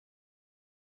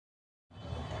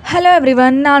Hello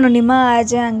everyone, ನಾನು ನಿಮ್ಮ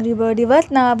Angrybird.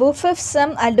 ಇವತ್ತು ನಾವು 5th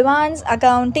ಸೆಮ್ ಅಡ್ವಾನ್ಸ್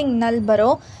ಅಕೌಂಟಿಂಗ್ನಲ್ಲಿ ಬರೋ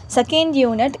second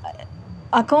unit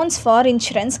accounts for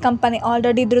insurance company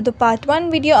already ಇದ್ರದ್ದು ಪಾರ್ಟ್ 1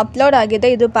 ವಿಡಿಯೋ ಅಪ್ಲೋಡ್ ಆಗಿದೆ.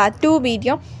 ಇದು part 2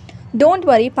 video. Don't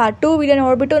worry, part 2 video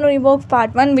ನೋಡಿಬಿಟ್ಟು ನೀವು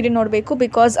ಪಾರ್ಟ್ 1 ವಿಡಿಯೋ ನೋಡಬೇಕು.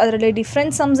 ಬಿಕಾಸ್ ಅದರಲ್ಲಿ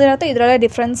ಡಿಫ್ರೆಂಟ್ ಸಮ್ಸ್ ಇರುತ್ತೆ, ಇದರಲ್ಲೇ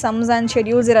ಡಿಫ್ರೆಂಟ್ ಸಮ್ಸ್ ಆ್ಯಂಡ್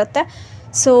ಶೆಡ್ಯೂಲ್ಸ್ ಇರುತ್ತೆ.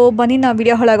 ಸೊ ಬನ್ನಿ ನಾವು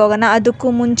ವಿಡಿಯೋ ಒಳಗೆ ಹೋಗೋಣ. ಅದಕ್ಕೂ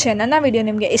ಮುಂಚೆ ನನ್ನ ವಿಡಿಯೋ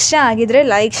ನಿಮಗೆ ಇಷ್ಟ ಆಗಿದ್ದರೆ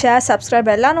ಲೈಕ್, ಶೇರ್,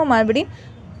 ಸಬ್ಸ್ಕ್ರೈಬ್ ಎಲ್ಲನೂ ಮಾಡಿಬಿಡಿ.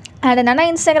 ಆ್ಯಂಡ್ ನನ್ನ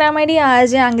ಇನ್ಸ್ಟಾಗ್ರಾಮ್ ಐ ಡಿ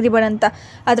Angrybird ಅಂತ,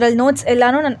 ಅದರಲ್ಲಿ ನೋಟ್ಸ್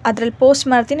ಎಲ್ಲನೂ ನಾನು ಅದರಲ್ಲಿ ಪೋಸ್ಟ್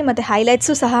ಮಾಡ್ತೀನಿ ಮತ್ತು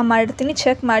ಹೈಲೈಟ್ಸು ಸಹ ಮಾಡಿರ್ತೀನಿ.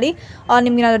 ಚೆಕ್ ಮಾಡಿ.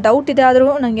 ನಿಮ್ಗೆ ಏನಾದರೂ ಡೌಟ್ ಇದೆ ಆದರೂ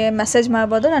ನನಗೆ ಮೆಸೇಜ್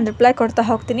ಮಾಡ್ಬೋದು, ನಾನು ರಿಪ್ಲೈ ಕೊಡ್ತಾ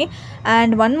ಹೋಗ್ತೀನಿ.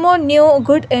 And one more new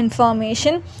good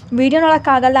information, video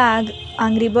ನೋಡೋಕ್ಕಾಗಲ್ಲ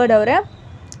Angrybird ಅವರೇ,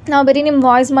 ನಾವು ಬರೀ ನಿಮ್ಮ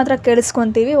ವಾಯ್ಸ್ ಮಾತ್ರ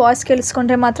ಕೇಳಿಸ್ಕೊತೀವಿ. ವಾಯ್ಸ್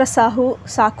ಕೇಳಿಸ್ಕೊಂಡ್ರೆ ಮಾತ್ರ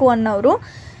ಸಾಕು ಅನ್ನೋರು.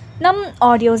 ನಮ್ಮ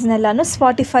ಆಡಿಯೋಸ್ನೆಲ್ಲನೂ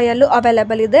ಸ್ಪಾಟಿಫೈಯಲ್ಲೂ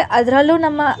ಅವೈಲೇಬಲ್ ಇದೆ. ಅದರಲ್ಲೂ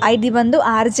ನಮ್ಮ ಐ ಡಿ ಬಂದು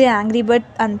Angrybird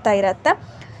ಅಂತ ಇರುತ್ತೆ.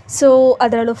 ಸೊ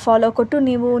ಅದರಲ್ಲೂ ಫಾಲೋ ಕೊಟ್ಟು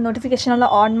ನೀವು ನೋಟಿಫಿಕೇಷನೆಲ್ಲ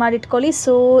ಆನ್ ಮಾಡಿಟ್ಕೊಳ್ಳಿ.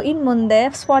 ಸೊ ಇನ್ನು ಮುಂದೆ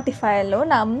ಸ್ಪಾಟಿಫೈಯಲ್ಲೂ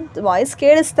ನಮ್ಮ ವಾಯ್ಸ್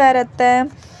ಕೇಳಿಸ್ತಾ ಇರುತ್ತೆ.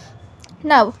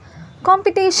 ನಾವು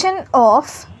ಕಾಂಪ್ಯೂಟೇಷನ್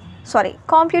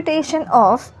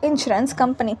ಆಫ್ ಇನ್ಶೂರೆನ್ಸ್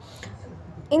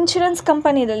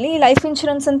ಕಂಪನಿಯಲ್ಲಿ ಲೈಫ್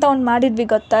ಇನ್ಶೂರೆನ್ಸ್ ಅಂತ ಒಂದು ಮಾಡಿದ್ವಿ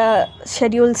ಗೊತ್ತಾ,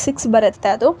 ಶೆಡ್ಯೂಲ್ 6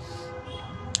 ಬರುತ್ತೆ ಅದು.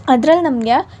 ಅದರಲ್ಲಿ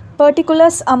ನಮಗೆ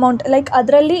ಪರ್ಟಿಕ್ಯುಲರ್ಸ್ ಅಮೌಂಟ್, ಲೈಕ್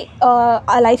ಅದರಲ್ಲಿ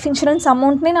ಲೈಫ್ ಇನ್ಶೂರೆನ್ಸ್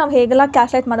ಅಮೌಂಟ್ನೇ ನಾವು ಹೇಗೆಲ್ಲ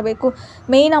ಕ್ಯಾಲ್ಕುಲೇಟ್ ಮಾಡಬೇಕು,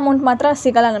 ಮೇಯ್ನ್ ಅಮೌಂಟ್ ಮಾತ್ರ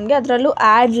ಸಿಗೋಲ್ಲ ನಮಗೆ. ಅದರಲ್ಲೂ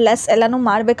ಆ್ಯಡ್ ಲೆಸ್ ಎಲ್ಲನೂ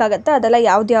ಮಾಡಬೇಕಾಗತ್ತೆ. ಅದೆಲ್ಲ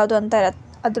ಯಾವುದು ಅಂತ ಇರುತ್ತೆ,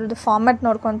 ಅದ್ರದ್ದು ಫಾರ್ಮ್ಯಾಟ್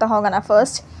ನೋಡ್ಕೊತ ಹೋಗೋಣ.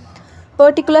 First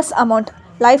particulars amount,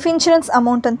 life insurance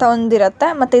amount ಅಂತ ಒಂದಿರುತ್ತೆ.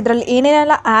 ಮತ್ತು ಇದರಲ್ಲಿ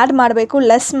ಏನೇನೆಲ್ಲ ಆ್ಯಡ್ ಮಾಡಬೇಕು,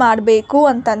 ಲೆಸ್ ಮಾಡಬೇಕು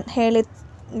ಅಂತ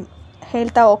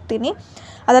ಹೇಳ್ತಾ ಹೋಗ್ತೀನಿ.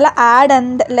 ಅದೆಲ್ಲ ಆ್ಯಡ್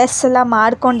ಆ್ಯಂಡ್ ಲೆಸ್ ಎಲ್ಲ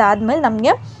ಮಾಡ್ಕೊಂಡಾದ್ಮೇಲೆ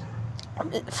ನಮಗೆ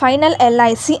final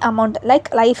LIC amount, like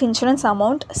life insurance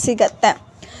amount ಸಿಗತ್ತೆ.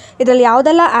 ಇದರಲ್ಲಿ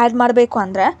ಯಾವುದೆಲ್ಲ ಆ್ಯಡ್ ಮಾಡಬೇಕು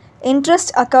ಅಂದರೆ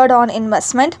interest occurred on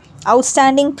investment,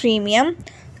 outstanding premium,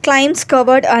 claims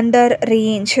covered under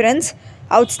reinsurance,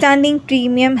 outstanding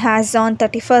premium has on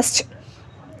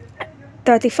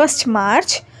 31st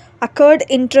March, occurred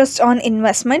interest on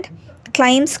investment,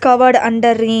 claims covered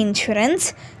under reinsurance,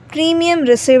 premium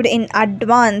received in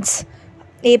advance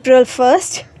April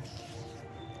 1st,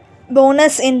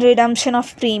 bonus in redemption of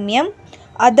premium,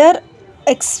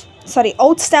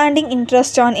 outstanding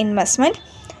interest on investment,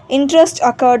 interest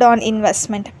occurred on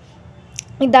investment.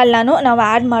 ಇದೆಲ್ಲನೂ ನಾವು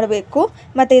add ಮಾಡಬೇಕು.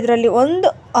 ಮತ್ತು ಇದರಲ್ಲಿ ಒಂದು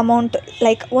amount,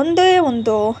 like ಒಂದೇ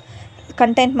ಒಂದು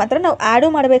content ಮಾತ್ರ ನಾವು ಆ್ಯಡು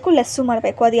ಮಾಡಬೇಕು, ಲೆಸ್ಸು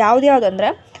ಮಾಡಬೇಕು. ಅದು ಯಾವ್ದು ಅಂದರೆ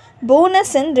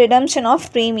bonus in redemption of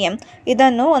premium.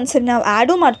 ಇದನ್ನು ಒಂದ್ಸರಿ ನಾವು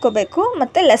ಆ್ಯಡು ಮಾಡ್ಕೋಬೇಕು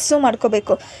ಮತ್ತು ಲೆಸ್ಸು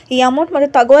ಮಾಡ್ಕೋಬೇಕು. ಈ ಅಮೌಂಟ್ ಮತ್ತು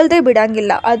ತಗೊಳ್ದೇ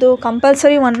ಬಿಡೋಂಗಿಲ್ಲ, ಅದು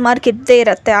ಕಂಪಲ್ಸರಿ 1 ಮಾರ್ಕ್ ಇದ್ದೇ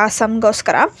ಇರುತ್ತೆ ಆ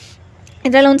ಸಮ್ಗೋಸ್ಕರ.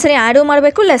 ಇದರಲ್ಲಿ ಒಂದ್ಸರಿ ಆ್ಯಡು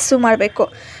ಮಾಡಬೇಕು, ಲೆಸ್ಸು ಮಾಡಬೇಕು.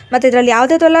 ಮತ್ತು ಇದರಲ್ಲಿ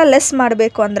ಯಾವುದೆಲ್ಲ ಲೆಸ್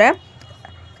ಮಾಡಬೇಕು ಅಂದರೆ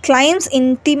claims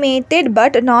intimated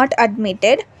but not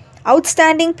admitted,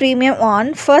 outstanding premium on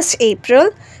 1st April,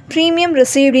 premium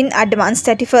received in advance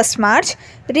 31st March,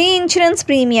 reinsurance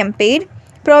premium paid,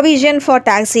 provision for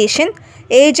taxation,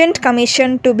 agent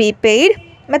commission to be paid,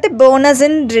 ಮತ್ತು bonus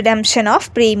in redemption of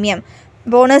premium.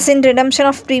 Bonus in redemption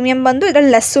of premium ಬಂದು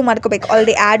ಇದರಲ್ಲಿ less ಮಾಡ್ಕೋಬೇಕು.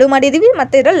 Already ad ಮಾಡಿದ್ದೀವಿ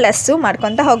ಮತ್ತು ಇದರಲ್ಲಿ less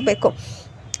ಮಾಡ್ಕೊತ ಹೋಗಬೇಕು.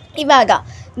 ಇವಾಗ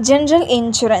ಜನರಲ್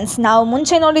ಇನ್ಶೂರೆನ್ಸ್, ನಾವು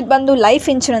ಮುಂಚೆ ನೋಡಿದ್ದು ಬಂದು ಲೈಫ್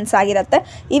ಇನ್ಶೂರೆನ್ಸ್ ಆಗಿರುತ್ತೆ.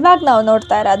 ಇವಾಗ ನಾವು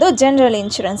ನೋಡ್ತಾ ಇರೋದು ಜನರಲ್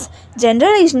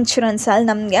ಇನ್ಶೂರೆನ್ಸಲ್ಲಿ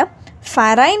ನಮಗೆ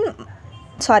ಫೈರ್ ಆ್ಯಂಡ್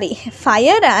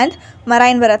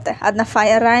ಮರೈನ್ ಬರುತ್ತೆ. ಅದನ್ನ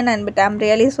ಫೈರ್ ಆ್ಯಂಡ್ ಅಂದ್ಬಿಟ್ಟು I am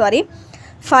really sorry.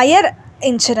 Fire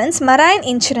insurance, marine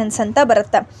insurance ಅಂತ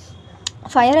ಬರುತ್ತೆ.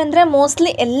 ಫೈರ್ ಅಂದರೆ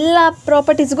ಮೋಸ್ಟ್ಲಿ ಎಲ್ಲ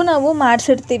ಪ್ರಾಪರ್ಟೀಸ್ಗೂ ನಾವು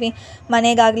ಮಾಡಿಸಿರ್ತೀವಿ,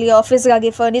 ಮನೆಗಾಗಲಿ,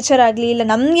 ಆಫೀಸ್ಗಾಗಲಿ, ಫರ್ನಿಚರ್ ಆಗಲಿ, ಇಲ್ಲ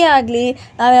ನಮಗೆ ಆಗಲಿ,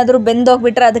 ನಾವೇನಾದರೂ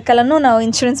ಬೆಂದೋಗ್ಬಿಟ್ರೆ ಅದಕ್ಕೆಲ್ಲನೂ ನಾವು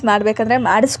ಇನ್ಶೂರೆನ್ಸ್ ಮಾಡಬೇಕಂದ್ರೆ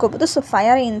ಮಾಡಿಸ್ಕೋಬೋದು. So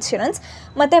fire insurance.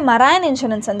 ಮತ್ತು ಮರೈನ್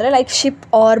ಇನ್ಶೂರೆನ್ಸ್ ಅಂದರೆ like ship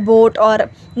R boat R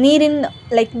ನೀರು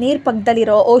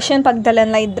ಪಕ್ಕದಲ್ಲಿರೋ, ಓಷನ್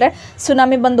ಪಕ್ಕದಲ್ಲೆಲ್ಲ ಇದ್ದರೆ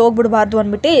ಸುನಾಮಿ ಬಂದು ಹೋಗ್ಬಿಡ್ಬಾರ್ದು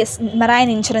ಅಂದ್ಬಿಟ್ಟು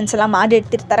ಮರೈನ್ ಇನ್ಶೂರೆನ್ಸ್ ಎಲ್ಲ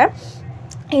ಮಾಡಿರ್ತಿರ್ತಾರೆ.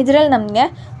 ಇದರಲ್ಲಿ ನಮಗೆ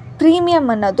ಪ್ರೀಮಿಯಮ್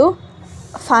ಅನ್ನೋದು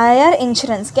ಫೈರ್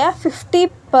ಇನ್ಶೂರೆನ್ಸ್ಗೆ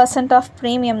 50% ಆಫ್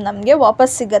ಪ್ರೀಮಿಯಮ್ ನಮಗೆ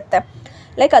ವಾಪಸ್ ಸಿಗುತ್ತೆ.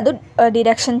 ಲೈಕ್ ಅದು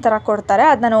ಡಿಡಕ್ಷನ್ ಥರ ಕೊಡ್ತಾರೆ.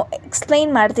 ಅದು ನಾನು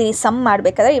ಎಕ್ಸ್ಪ್ಲೈನ್ ಮಾಡ್ತೀನಿ ಸಮ್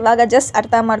ಮಾಡಬೇಕಾದ್ರೆ. ಇವಾಗ ಜಸ್ಟ್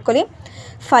ಅರ್ಥ ಮಾಡ್ಕೊಳ್ಳಿ.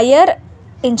 ಫೈರ್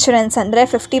ಇನ್ಶೂರೆನ್ಸ್ ಅಂದರೆ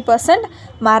 50%,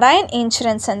 ಮರೈನ್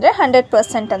ಇನ್ಶೂರೆನ್ಸ್ ಅಂದರೆ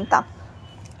 100% ಅಂತ.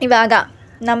 ಇವಾಗ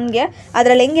ನಮಗೆ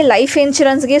ಅದರಲ್ಲಿ ಹೆಂಗೆ ಲೈಫ್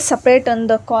ಇನ್ಶೂರೆನ್ಸ್ಗೆ ಸಪ್ರೇಟ್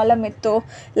ಒಂದು ಕಾಲಮ್ ಇತ್ತು,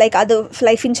 ಲೈಕ್ ಅದು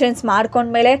ಲೈಫ್ ಇನ್ಶೂರೆನ್ಸ್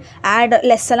ಮಾಡ್ಕೊಂಡ್ಮೇಲೆ ಆ್ಯಡ್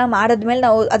ಲೆಸ್ ಎಲ್ಲ ಮಾಡಿದ್ಮೇಲೆ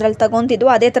ನಾವು ಅದರಲ್ಲಿ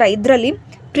ತಗೊತಿದ್ವು. ಅದೇ ಥರ ಇದರಲ್ಲಿ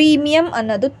ಪ್ರೀಮಿಯಮ್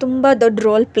ಅನ್ನೋದು ತುಂಬ ದೊಡ್ಡ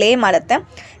ರೋಲ್ ಪ್ಲೇ ಮಾಡುತ್ತೆ.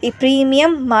 ಈ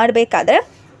ಪ್ರೀಮಿಯಮ್ ಮಾಡಬೇಕಾದ್ರೆ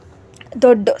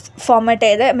ದೊಡ್ಡ ಫಾರ್ಮ್ಯಾಟೇ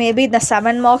ಇದೆ. ಮೇ ಬಿ ಇದನ್ನ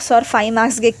 7 ಮಾರ್ಕ್ಸ್ ಆರ್ 5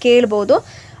 ಮಾರ್ಕ್ಸ್ಗೆ ಕೇಳ್ಬೋದು.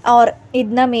 ಆರ್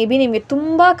ಇದನ್ನ ಮೇ ಬಿ ನಿಮಗೆ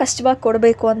ತುಂಬ ಕಷ್ಟವಾಗಿ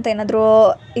ಕೊಡಬೇಕು ಅಂತ ಏನಾದರೂ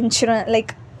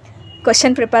ಲೈಕ್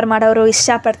ಕ್ವಶನ್ ಪ್ರಿಪೇರ್ ಮಾಡೋರು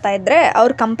ಇಷ್ಟಪಡ್ತಾ ಇದ್ದರೆ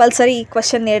ಅವ್ರು ಕಂಪಲ್ಸರಿ ಈ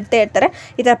ಕ್ವಶನ್ ಇಡ್ತಾ ಇರ್ತಾರೆ.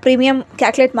 ಈ ಥರ ಪ್ರೀಮಿಯಮ್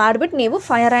ಕ್ಯಾಲ್ಕುಲೇಟ್ ಮಾಡಿಬಿಟ್ಟು ನೀವು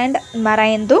ಫೈರ್ ಆ್ಯಂಡ್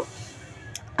ಮರೈನ್ದು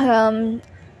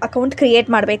ಅಕೌಂಟ್ ಕ್ರಿಯೇಟ್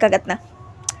ಮಾಡಬೇಕಾಗತ್ತೆ.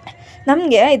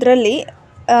 ನಮಗೆ ಇದರಲ್ಲಿ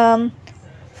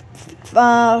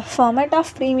ಫಾರ್ಮ್ಯಾಟ್ ಆಫ್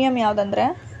ಪ್ರೀಮಿಯಮ್ ಯಾವುದಂದರೆ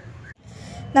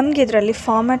ನಮಗೆ ಇದರಲ್ಲಿ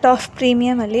ಫಾರ್ಮ್ಯಾಟ್ ಆಫ್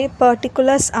ಪ್ರೀಮಿಯಮಲ್ಲಿ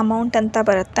ಪರ್ಟಿಕ್ಯುಲರ್ಸ್ ಅಮೌಂಟ್ ಅಂತ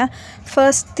ಬರುತ್ತೆ.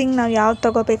 ಫಸ್ಟ್ ಥಿಂಗ್ ನಾವು ಯಾವ್ದು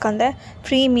ತೊಗೋಬೇಕಂದ್ರೆ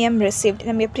ಪ್ರೀಮಿಯಮ್ ರಿಸೀವ್ಡ್.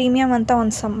 ನಮಗೆ ಪ್ರೀಮಿಯಮ್ ಅಂತ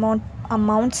ಒಂದು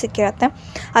ಅಮೌಂಟ್ ಸಿಕ್ಕಿರುತ್ತೆ,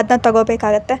 ಅದನ್ನ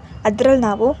ತೊಗೋಬೇಕಾಗತ್ತೆ. ಅದರಲ್ಲಿ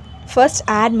ನಾವು ಫಸ್ಟ್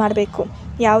ಆ್ಯಡ್ ಮಾಡಬೇಕು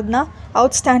ಯಾವುದನ್ನ,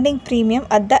 outstanding premium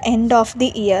at the end of the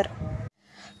year.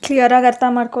 ಕ್ಲಿಯರಾಗಿ ಅರ್ಥ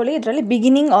ಮಾಡ್ಕೊಳ್ಳಿ. ಇದರಲ್ಲಿ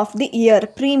beginning of the year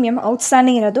premium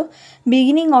outstanding ಇರೋದು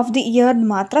ಬಿಗಿನಿಂಗ್ ಆಫ್ ದಿ ಇಯರ್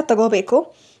ಮಾತ್ರ ತೊಗೋಬೇಕು.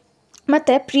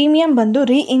 ಮತ್ತು ಪ್ರೀಮಿಯಮ್ ಬಂದು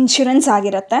ಇನ್ಶೂರೆನ್ಸ್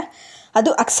ಆಗಿರುತ್ತೆ, ಅದು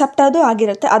ಅಕ್ಸೆಪ್ಟದು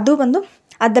ಆಗಿರುತ್ತೆ, ಅದು ಬಂದು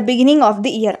at the beginning of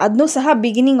the year, ಅದನ್ನೂ ಸಹ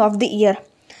ಬಿಗಿನಿಂಗ್ ಆಫ್ ದಿ ಇಯರ್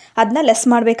ಅದನ್ನ ಲೆಸ್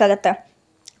ಮಾಡಬೇಕಾಗತ್ತೆ.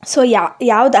 ಸೊ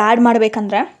ಯಾವ್ದು ಆ್ಯಡ್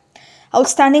ಮಾಡಬೇಕಂದ್ರೆ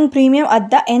outstanding premium at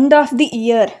the end of the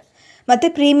year ಮತ್ತು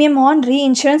premium on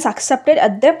insurance accepted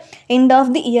at the end of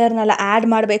the ಇಯರ್ನೆಲ್ಲ add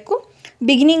ಮಾಡಬೇಕು,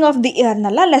 beginning of the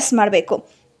ಇಯರ್ನೆಲ್ಲ less ಮಾಡಬೇಕು.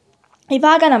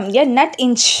 ಇವಾಗ ನಮಗೆ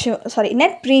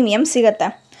ನೆಟ್ ಪ್ರೀಮಿಯಮ್ ಸಿಗುತ್ತೆ.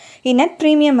 ಈ ನೆಟ್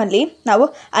ಪ್ರೀಮಿಯಮಲ್ಲಿ ನಾವು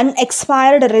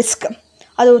ಅನ್ಎಕ್ಸ್ಪೈರ್ಡ್ ರಿಸ್ಕ್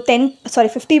ಅದು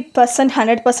 50%,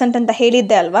 100% ಅಂತ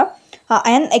ಹೇಳಿದ್ದೆ ಅಲ್ವಾ, ಆ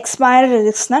ಅನ್ಎಕ್ಸ್ಪೈರ್ಡ್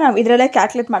ರಿಸ್ಕ್ನ ನಾವು ಇದರಲ್ಲೇ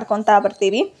ಕ್ಯಾಲ್ಕುಲೇಟ್ ಮಾಡ್ಕೊತಾ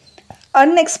ಬರ್ತೀವಿ.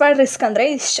 ಅನ್ಎಕ್ಸ್ಪೈರ್ಡ್ ರಿಸ್ಕ್ ಅಂದರೆ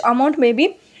ಇಷ್ಟು ಅಮೌಂಟ್ ಮೇ ಬಿ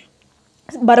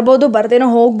ಬರ್ಬೋದು, ಬರ್ದೇನೋ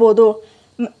ಹೋಗ್ಬೋದು,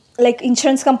 ಲೈಕ್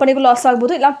ಇನ್ಶೂರೆನ್ಸ್ ಕಂಪನಿಗೂ ಲಾಸ್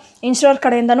ಆಗ್ಬೋದು, ಇಲ್ಲ ಇನ್ಶೂರರ್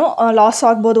ಕಡೆಯಿಂದನೂ ಲಾಸ್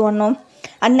ಆಗ್ಬೋದು ಅನ್ನೋ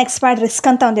ಅನ್ಎಕ್ಸ್ಪೈರ್ಡ್ ರಿಸ್ಕ್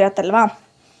ಅಂತ ಒಂದಿರುತ್ತಲ್ವಾ,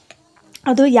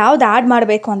 ಅದು ಯಾವ್ದು ಆ್ಯಡ್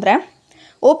ಮಾಡಬೇಕು ಅಂದರೆ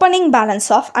opening balance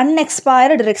of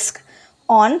unexpired risk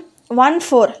on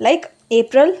 1/4 like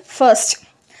April 1st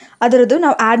ಅದರದ್ದು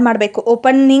ನಾವು ಆ್ಯಡ್ ಮಾಡಬೇಕು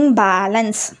ಓಪನಿಂಗ್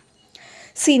ಬ್ಯಾಲೆನ್ಸ್.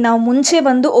 ನಾವು ಮುಂಚೆ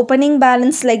ಬಂದು opening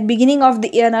balance like beginning of the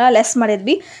ಇಯರ್ನೆಲ್ಲ less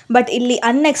ಮಾಡಿದ್ವಿ, ಬಟ್ ಇಲ್ಲಿ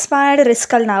ಅನ್ಎಕ್ಸ್ಪೈರ್ಡ್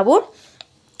ರಿಸ್ಕಲ್ಲಿ ನಾವು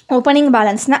ಓಪನಿಂಗ್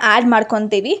ಬ್ಯಾಲೆನ್ಸ್ನ ಆ್ಯಡ್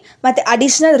ಮಾಡ್ಕೊತೀವಿ. ಮತ್ತು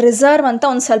ಅಡಿಷ್ನಲ್ ರಿಸರ್ವ್ ಅಂತ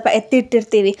ಒಂದು ಸ್ವಲ್ಪ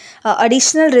ಎತ್ತಿಟ್ಟಿರ್ತೀವಿ,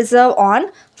 additional reserve on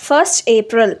 1st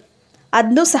April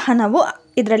ಅದನ್ನೂ ಸಹ ನಾವು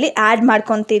ಇದರಲ್ಲಿ ಆ್ಯಡ್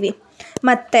ಮಾಡ್ಕೊತೀವಿ.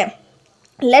 ಮತ್ತು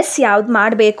ಲೆಸ್ ಯಾವ್ದು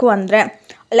ಮಾಡಬೇಕು ಅಂದರೆ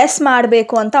ಲೆಸ್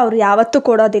ಮಾಡಬೇಕು ಅಂತ ಅವರು ಯಾವತ್ತೂ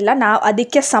ಕೊಡೋದಿಲ್ಲ, ನಾವು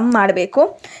ಅದಕ್ಕೆ ಸಮ್ ಮಾಡಬೇಕು.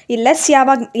 ಈ ಲೆಸ್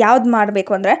ಯಾವ್ದು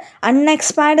ಮಾಡಬೇಕು ಅಂದರೆ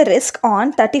unexpired risk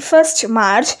on 31st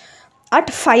March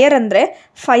at fire ಅಂದರೆ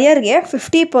ಫೈರ್ಗೆ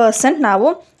 50% ನಾವು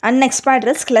ಅನ್ಎಕ್ಸ್ಪೈರ್ಡ್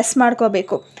ರಿಸ್ಕ್ ಲೆಸ್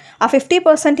ಮಾಡ್ಕೋಬೇಕು. ಆ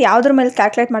 50% ಯಾವುದ್ರ ಮೇಲೆ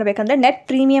ಕ್ಯಾಲ್ಕುಲೇಟ್ ಮಾಡಬೇಕಂದ್ರೆ ನೆಟ್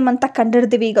ಪ್ರೀಮಿಯಮ್ ಅಂತ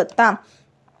ಕಂಡಿಡ್ತೀವಿ ಗೊತ್ತಾ,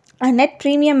 ಆ ನೆಟ್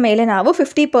ಪ್ರೀಮಿಯಮ್ ಮೇಲೆ ನಾವು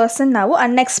 50% ನಾವು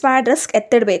ಅನ್ಎಕ್ಸ್ಪೈರ್ಡ್ ರಿಸ್ಕ್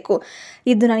ಎತ್ತಿಡಬೇಕು.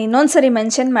 ಇದು ನಾನು ಇನ್ನೊಂದು ಸರಿ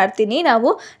ಮೆನ್ಷನ್ ಮಾಡ್ತೀನಿ, ನಾವು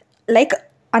ಲೈಕ್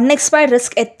ಅನ್ಎಕ್ಸ್ಪೈರ್ಡ್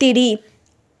ರಿಸ್ಕ್ ಎತ್ತಿಡಿ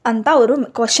ಅಂತ ಅವರು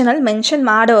ಕ್ವಶನಲ್ಲಿ ಮೆನ್ಷನ್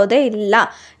ಮಾಡೋದೇ ಇಲ್ಲ.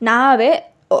 ನಾವೇ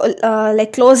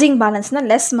ಲೈಕ್ ಕ್ಲೋಸಿಂಗ್ ಬ್ಯಾಲೆನ್ಸ್ನ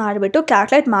ಲೆಸ್ ಮಾಡಿಬಿಟ್ಟು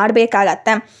ಕ್ಯಾಲ್ಕುಲೇಟ್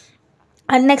ಮಾಡಬೇಕಾಗತ್ತೆ.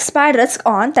 Unexpired risk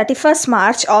on 31st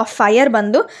March of fire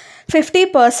ಬಂದು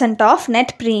 50% ಆಫ್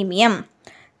ನೆಟ್ ಪ್ರೀಮಿಯಮ್.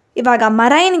 ಇವಾಗ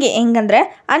ಮರೈನ್ಗೆ ಹೆಂಗಂದರೆ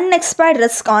unexpired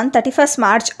risk on 31st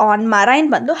March on marine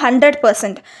ಬಂದು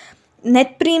 100%,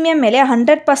 ನೆಟ್ ಪ್ರೀಮಿಯಮ್ ಮೇಲೆ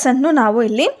 100%ನೂ ನಾವು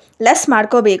ಇಲ್ಲಿ ಲೆಸ್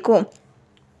ಮಾಡ್ಕೋಬೇಕು.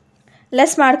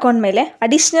 ಲೆಸ್ ಮಾಡ್ಕೊಂಡ್ಮೇಲೆ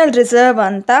ಅಡಿಷ್ನಲ್ ರಿಸರ್ವ್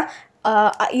ಅಂತ,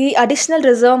 ಈ ಅಡಿಷ್ನಲ್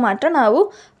ರಿಸರ್ವ್ ಮಾತ್ರ ನಾವು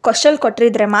ಕ್ವಶನ್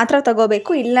ಕೊಟ್ಟಿದ್ರೆ ಮಾತ್ರ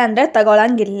ತಗೋಬೇಕು, ಇಲ್ಲ ಅಂದರೆ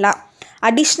ತಗೊಳ್ಳಂಗಿಲ್ಲ.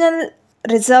 ಅಡಿಷ್ನಲ್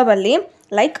ರಿಸರ್ವಲ್ಲಿ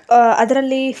ಲೈಕ್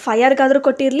ಅದರಲ್ಲಿ ಫೈರ್ಗಾದರೂ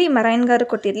ಕೊಟ್ಟಿರಲಿ, ಮರೈನ್ಗಾದರೂ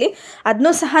ಕೊಟ್ಟಿರಲಿ,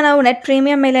 ಅದನ್ನೂ ಸಹ ನಾವು ನೆಟ್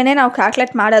ಪ್ರೀಮಿಯಮ್ ಮೇಲೇ ನಾವು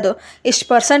ಕ್ಯಾಲ್ಕುಲೇಟ್ ಮಾಡೋದು. ಇಷ್ಟು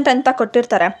 % ಅಂತ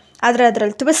ಕೊಟ್ಟಿರ್ತಾರೆ, ಆದರೆ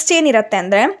ಅದರಲ್ಲಿ ಟ್ವಿಸ್ಟ್ ಏನಿರುತ್ತೆ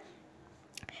ಅಂದರೆ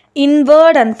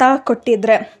ಇನ್ವರ್ಡ್ ಅಂತ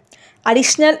ಕೊಟ್ಟಿದ್ರೆ,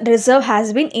 additional reserve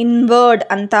has been inward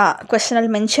ಅಂತ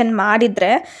ಕ್ವೆಶನಲ್ಲಿ ಮೆನ್ಷನ್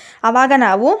ಮಾಡಿದರೆ ಆವಾಗ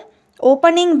ನಾವು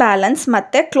ಓಪನಿಂಗ್ ಬ್ಯಾಲೆನ್ಸ್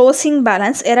ಮತ್ತು ಕ್ಲೋಸಿಂಗ್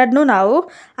ಬ್ಯಾಲೆನ್ಸ್ ಎರಡನ್ನೂ ನಾವು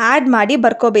ಆ್ಯಡ್ ಮಾಡಿ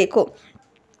ಬರ್ಕೋಬೇಕು.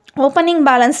 Opening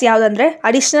balance ಯಾವುದಂದರೆ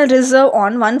additional reserve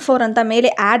on 1/4 ಅಂತ ಮೇಲೆ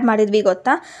ಆ್ಯಡ್ ಮಾಡಿದ್ವಿ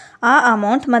ಗೊತ್ತಾ, ಆ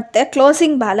ಅಮೌಂಟ್, ಮತ್ತು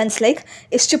ಕ್ಲೋಸಿಂಗ್ ಬ್ಯಾಲೆನ್ಸ್ ಲೈಕ್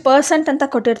ಎಷ್ಟು % ಅಂತ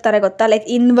ಕೊಟ್ಟಿರ್ತಾರೆ ಗೊತ್ತಾ, ಲೈಕ್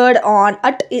ಇನ್ವರ್ಡ್ ಆನ್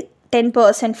ಅಟ್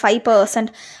 10%, 5%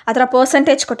 ಆ ಥರ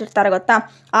ಪರ್ಸೆಂಟೇಜ್ ಕೊಟ್ಟಿರ್ತಾರೆ ಗೊತ್ತಾ,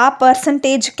 ಆ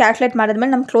ಪರ್ಸೆಂಟೇಜ್ ಕ್ಯಾಲ್ಕುಲೇಟ್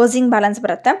ಮಾಡಿದ್ಮೇಲೆ ನಮ್ಮ ಕ್ಲೋಸಿಂಗ್ ಬ್ಯಾಲೆನ್ಸ್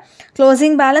ಬರುತ್ತೆ.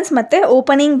 ಕ್ಲೋಸಿಂಗ್ ಬ್ಯಾಲೆನ್ಸ್ ಮತ್ತು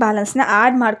ಓಪನಿಂಗ್ ಬ್ಯಾಲೆನ್ಸ್ನ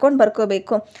ಆ್ಯಡ್ ಮಾಡ್ಕೊಂಡು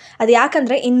ಬರ್ಕೋಬೇಕು. ಅದು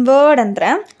ಯಾಕಂದರೆ ಇನ್ವರ್ಡ್ ಅಂದರೆ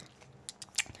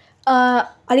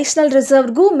ಅಡಿಷ್ನಲ್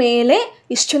ರಿಸರ್ವ್ಗೂ ಮೇಲೆ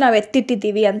ಇಷ್ಟು ನಾವು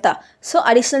ಎತ್ತಿಟ್ಟಿದ್ದೀವಿ ಅಂತ, ಸೊ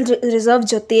ಅಡಿಷ್ನಲ್ ರಿಸರ್ವ್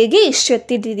ಜೊತೆಗೆ ಇಷ್ಟು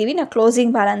ಎತ್ತಿಟ್ಟಿದ್ದೀವಿ ನಾವು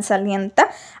ಕ್ಲೋಸಿಂಗ್ ಬ್ಯಾಲೆನ್ಸಲ್ಲಿ ಅಂತ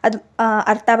ಅದು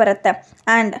ಅರ್ಥ ಬರುತ್ತೆ.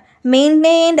 ಆ್ಯಂಡ್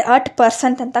ಮೇಂಟೈನ್ಡ್ ಅಟ್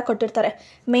 % ಅಂತ ಕೊಟ್ಟಿರ್ತಾರೆ,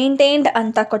 ಮೇಂಟೈನ್ಡ್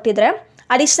ಅಂತ ಕೊಟ್ಟಿದ್ರೆ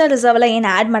ಅಡಿಷ್ನಲ್ ರಿಸರ್ವ್ ಎಲ್ಲ ಏನು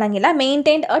ಆ್ಯಡ್ ಮಾಡೋಂಗಿಲ್ಲ.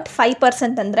 ಮೇಂಟೈನ್ಡ್ ಅಟ್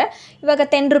 5% ಅಂದರೆ ಇವಾಗ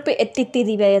 10 ರೂಪಾಯಿ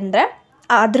ಎತ್ತಿಟ್ಟಿದ್ದೀವಿ ಅಂದರೆ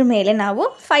ಅದ್ರ ಮೇಲೆ ನಾವು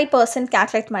 5%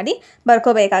 ಕ್ಯಾಲ್ಕುಲೇಟ್ ಮಾಡಿ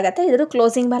ಬರ್ಕೋಬೇಕಾಗತ್ತೆ. ಇದ್ರ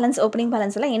ಕ್ಲೋಸಿಂಗ್ ಬ್ಯಾಲೆನ್ಸ್, ಓಪನಿಂಗ್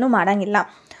ಬ್ಯಾಲೆನ್ಸ್ ಎಲ್ಲ ಏನೂ ಮಾಡೋಂಗಿಲ್ಲ.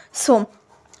 ಸೊ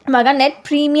ಇವಾಗ ನೆಟ್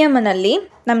ಪ್ರೀಮಿಯಮ್ನಲ್ಲಿ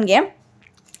ನಮಗೆ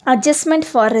adjustment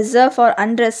for reserve for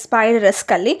unexpired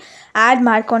ರಿಸ್ಕಲ್ಲಿ add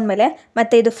ಮಾಡ್ಕೊಂಡ್ಮೇಲೆ,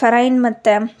 ಮತ್ತು ಇದು ಫೈರ್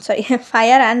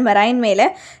ಆ್ಯಂಡ್ ಮರೈನ್ ಮೇಲೆ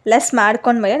ಲೆಸ್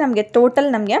ಮಾಡ್ಕೊಂಡ್ಮೇಲೆ ನಮಗೆ ಟೋಟಲ್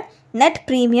ನಮಗೆ ನೆಟ್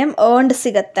ಪ್ರೀಮಿಯಮ್ ಅರ್ನ್ಡ್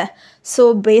ಸಿಗುತ್ತೆ. ಸೊ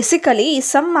ಬೇಸಿಕಲಿ ಈ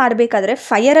ಸಮ್ ಮಾಡಬೇಕಾದ್ರೆ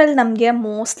ಫೈರಲ್ಲಿ ನಮಗೆ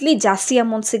ಮೋಸ್ಟ್ಲಿ ಜಾಸ್ತಿ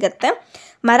ಅಮೌಂಟ್ ಸಿಗುತ್ತೆ,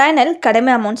 ಮರೈನಲ್ಲಿ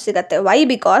ಕಡಿಮೆ ಅಮೌಂಟ್ ಸಿಗುತ್ತೆ. ವೈ?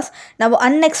 ಬಿಕಾಸ್ ನಾವು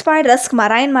ಅನ್ಎಕ್ಸ್ಪೈರ್ಡ್ ರಿಸ್ಕ್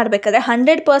ಮರೈನ್ ಮಾಡಬೇಕಾದ್ರೆ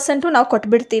 100% ನಾವು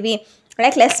ಕೊಟ್ಬಿಡ್ತೀವಿ,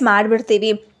 ಲೈಕ್ ಲೆಸ್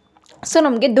ಮಾಡಿಬಿಡ್ತೀವಿ. ಸೊ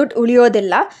ನಮಗೆ ದುಡ್ಡು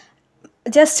ಉಳಿಯೋದಿಲ್ಲ,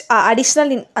 ಜಸ್ಟ್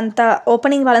ಅಡಿಷ್ನಲ್ ಅಂತ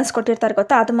ಓಪನಿಂಗ್ ಬ್ಯಾಲೆನ್ಸ್ ಕೊಟ್ಟಿರ್ತಾರೆ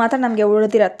ಗೊತ್ತಾ, ಅದು ಮಾತ್ರ ನಮಗೆ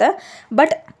ಉಳಿದಿರುತ್ತೆ.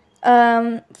 ಬಟ್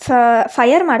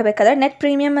ಫೈರ್ ಮಾಡಬೇಕಾದ್ರೆ ನೆಟ್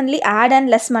ಪ್ರೀಮಿಯಮಲ್ಲಿ ಆ್ಯಡ್ ಆ್ಯಂಡ್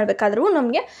ಲೆಸ್ ಮಾಡಬೇಕಾದ್ರೂ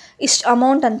ನಮಗೆ ಇಷ್ಟು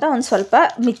ಅಮೌಂಟ್ ಅಂತ ಒಂದು ಸ್ವಲ್ಪ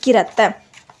ಮಿಕ್ಕಿರುತ್ತೆ.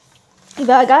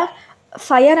 ಇವಾಗ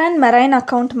ಫೈರ್ ಆ್ಯಂಡ್ ಮೆರೈನ್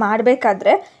ಅಕೌಂಟ್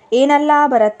ಮಾಡಬೇಕಾದ್ರೆ ಏನೆಲ್ಲ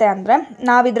ಬರುತ್ತೆ ಅಂದರೆ,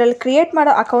 ನಾವು ಇದರಲ್ಲಿ ಕ್ರಿಯೇಟ್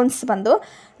ಮಾಡೋ ಅಕೌಂಟ್ಸ್ ಬಂದು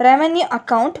ರೆವೆನ್ಯೂ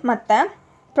ಅಕೌಂಟ್ ಮತ್ತು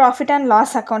ಪ್ರಾಫಿಟ್ ಆ್ಯಂಡ್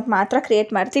ಲಾಸ್ ಅಕೌಂಟ್ ಮಾತ್ರ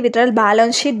ಕ್ರಿಯೇಟ್ ಮಾಡ್ತೀವಿ. ಇದರಲ್ಲಿ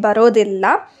ಬ್ಯಾಲೆನ್ಸ್ ಶೀಟ್ ಬರೋದಿಲ್ಲ.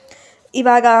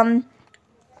 ಇವಾಗ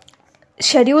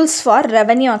ಶೆಡ್ಯೂಲ್ಸ್ ಫಾರ್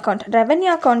ರೆವೆನ್ಯೂ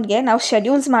ಅಕೌಂಟ್ಗೆ ನಾವು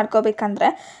ಶೆಡ್ಯೂಲ್ಸ್ ಮಾಡ್ಕೋಬೇಕಂದ್ರೆ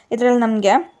ಇದರಲ್ಲಿ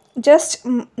ನಮಗೆ ಜಸ್ಟ್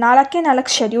 4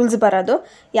 ಶೆಡ್ಯೂಲ್ಸ್ ಬರೋದು.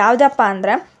 ಯಾವುದಪ್ಪ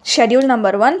ಅಂದರೆ schedule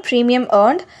number 1 premium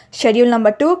earned, schedule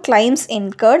number 2 claims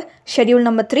incurred, schedule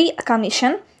number 3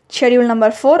 commission, schedule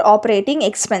number 4 operating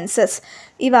expenses.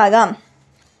 ಇವಾಗ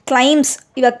ಕ್ಲೈಮ್ಸ್,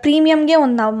 ಇವಾಗ ಪ್ರೀಮಿಯಮ್ಗೆ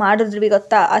ಒಂದು ನಾವು ಮಾಡಿದ್ವಿ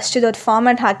ಗೊತ್ತಾ, ಅಷ್ಟು ದೊಡ್ಡ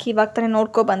ಫಾರ್ಮ್ಯಾಟ್ ಹಾಕಿ ಇವಾಗ ತಾನೇ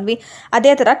ನೋಡ್ಕೊಬಂದ್ವಿ.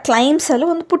 ಅದೇ ಥರ ಕ್ಲೈಮ್ಸಲ್ಲೂ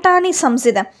ಒಂದು ಪುಟಾಣಿ ಸಮ್ಸ್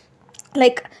ಇದೆ.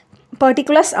 Like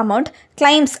particulars amount,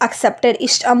 claims accepted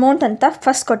ಇಷ್ಟು ಅಮೌಂಟ್ ಅಂತ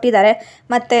ಫಸ್ಟ್ ಕೊಟ್ಟಿದ್ದಾರೆ.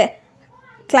 ಮತ್ತು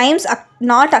claims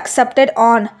not accepted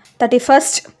on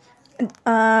 31st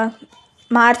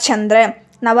March ಅಂದರೆ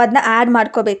ನಾವು ಅದನ್ನ ಆ್ಯಡ್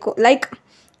ಮಾಡ್ಕೋಬೇಕು. Like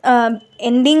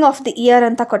ending of the year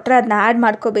ಅಂತ ಕೊಟ್ಟರೆ ಅದನ್ನ ಆ್ಯಡ್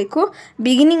ಮಾಡ್ಕೋಬೇಕು.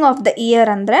 ಬಿಗಿನಿಂಗ್ ಆಫ್ ದ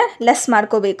ಇಯರ್ ಅಂದರೆ ಲೆಸ್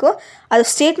ಮಾಡ್ಕೋಬೇಕು. ಅದು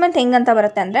ಸ್ಟೇಟ್ಮೆಂಟ್ ಹೆಂಗಂತ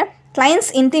ಬರುತ್ತೆ ಅಂದರೆ,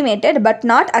 claims intimated but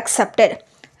not accepted.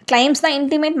 ಕ್ಲೈಮ್ಸ್ನ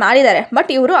intimate ಮಾಡಿದ್ದಾರೆ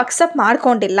ಬಟ್ ಇವರು ಅಕ್ಸೆಪ್ಟ್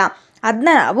ಮಾಡ್ಕೊಂಡಿಲ್ಲ, ಅದನ್ನ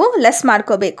ನಾವು ಲೆಸ್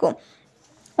ಮಾಡ್ಕೋಬೇಕು.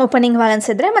 ಓಪನಿಂಗ್ ಬ್ಯಾಲೆನ್ಸ್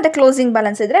ಇದ್ದರೆ ಮತ್ತು ಕ್ಲೋಸಿಂಗ್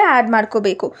ಬ್ಯಾಲೆನ್ಸ್ ಇದ್ದರೆ ಆ್ಯಡ್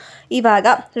ಮಾಡ್ಕೋಬೇಕು. ಇವಾಗ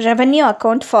revenue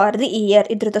account for the year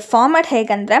ಇದ್ರದ್ದು format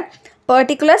ಹೇಗಂದರೆ,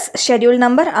 particulars, schedule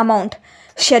number, amount.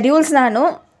 Schedules ನಾನು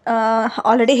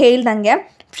ಆಲ್ರೆಡಿ ಹೇಳ್ದಂಗೆ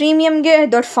ಪ್ರೀಮಿಯಮ್ಗೆ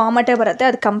ದೊಡ್ಡ ಫಾರ್ಮ್ಯಾಟೇ ಬರುತ್ತೆ,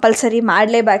 ಅದು ಕಂಪಲ್ಸರಿ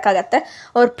ಮಾಡಲೇಬೇಕಾಗತ್ತೆ.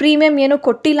 ಅವ್ರು ಪ್ರೀಮಿಯಮ್ ಏನು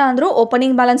ಕೊಟ್ಟಿಲ್ಲ ಅಂದರೂ,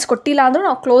 ಓಪನಿಂಗ್ ಬ್ಯಾಲೆನ್ಸ್ ಕೊಟ್ಟಿಲ್ಲ ಅಂದರೂ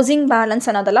ನಾವು ಕ್ಲೋಸಿಂಗ್ ಬ್ಯಾಲೆನ್ಸ್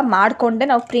ಅನ್ನೋದೆಲ್ಲ ಮಾಡಿಕೊಂಡೆ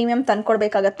ನಾವು ಪ್ರೀಮಿಯಮ್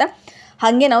ತಂದ್ಕೊಡ್ಬೇಕಾಗತ್ತೆ.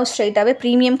 ಹಾಗೆ ನಾವು ಸ್ಟ್ರೈಟ್ ಅವೇ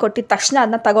ಪ್ರೀಮಿಯಮ್ ಕೊಟ್ಟಿದ ತಕ್ಷಣ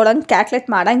ಅದನ್ನ ತಗೊಳ್ಳೋಂಗೆ ಕ್ಯಾಲ್ಕುಲೇಟ್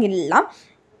ಮಾಡೋಂಗಿಲ್ಲ.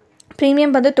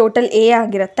 ಪ್ರೀಮಿಯಮ್ ಬಂದು ಟೋಟಲ್ ಎ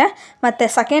ಆಗಿರುತ್ತೆ. ಮತ್ತು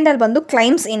ಸೆಕೆಂಡಲ್ಲಿ ಬಂದು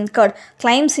ಕ್ಲೈಮ್ಸ್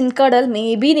ಇನ್ಕರ್ಡಲ್ಲಿ ಮೇ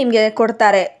ಬಿ ನಿಮಗೆ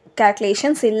ಕೊಡ್ತಾರೆ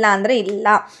ಕ್ಯಾಲ್ಕುಲೇಷನ್ಸ್, ಇಲ್ಲ ಅಂದರೆ ಇಲ್ಲ.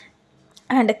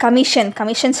 ಆ್ಯಂಡ್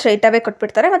ಕಮಿಷನ್ ಸ್ಟ್ರೈಟ್ ಅವೇ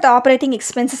ಕೊಟ್ಬಿಡ್ತಾರೆ. ಮತ್ತು ಆಪ್ರೇಟಿಂಗ್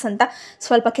ಎಕ್ಸ್ಪೆನ್ಸಸ್ ಅಂತ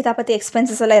ಸ್ವಲ್ಪ ಕಿತಾಪತಿ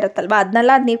ಎಕ್ಸ್ಪೆನ್ಸಸ್ ಎಲ್ಲ ಇರುತ್ತಲ್ವ,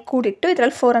 ಅದನ್ನೆಲ್ಲ ನೀವು ಕೂಡಿಟ್ಟು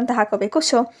ಇದರಲ್ಲಿ 4 ಅಂತ ಹಾಕೋಬೇಕು.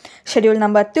 ಸೊ ಶೆಡ್ಯೂಲ್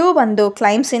ನಂಬರ್ 2 ಬಂದು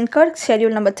ಕ್ಲೈಮ್ಸ್ ಇನ್ಕರ್ಡ್,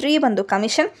 ಶೆಡ್ಯೂಲ್ ನಂಬರ್ 3 ಬಂದು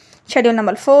commission, schedule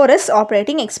number 4 is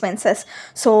operating expenses.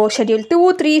 So schedule 2,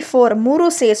 3, 4 ಮೂರು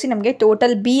ಸೇರಿಸಿ ನಮಗೆ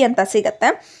ಟೋಟಲ್ ಬಿ ಅಂತ ಸಿಗುತ್ತೆ.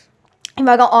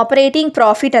 ಇವಾಗ ಆಪರೇಟಿಂಗ್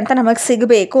ಪ್ರಾಫಿಟ್ ಅಂತ ನಮಗೆ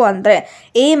ಸಿಗಬೇಕು ಅಂದರೆ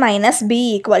A minus B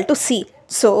equal to C.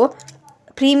 So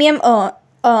premium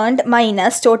earned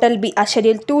minus total B, ಆ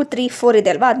ಶೆಡ್ಯೂಲ್ 2, 3, 4 ಇದೆ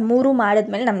ಅಲ್ವಾ, ಅದು 3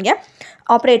 ಮಾಡಿದ್ಮೇಲೆ ನಮಗೆ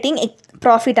ಆಪ್ರೇಟಿಂಗ್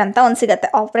ಪ್ರಾಫಿಟ್ ಅಂತ ಒಂದು ಸಿಗುತ್ತೆ.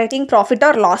 Operating profit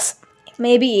or loss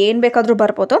may be ಏನು ಬೇಕಾದರೂ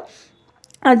ಬರ್ಬೋದು.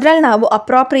 ಅದರಲ್ಲಿ ನಾವು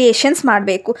ಅಪ್ರಾಪ್ರಿಯೇಷನ್ಸ್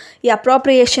ಮಾಡಬೇಕು. ಈ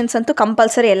ಅಪ್ರಾಪ್ರಿಯೇಷನ್ಸ್ ಅಂತೂ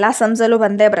ಕಂಪಲ್ಸರಿ ಎಲ್ಲ ಸಮ್ಸಲ್ಲೂ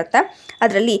ಬಂದೇ ಬರುತ್ತೆ.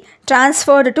 ಅದರಲ್ಲಿ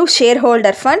transferred to share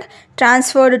holder fund,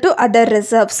 transferred to other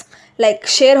reserves. Like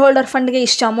share holder ಫಂಡ್ಗೆ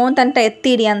ಇಷ್ಟು ಅಮೌಂಟ್ ಅಂತ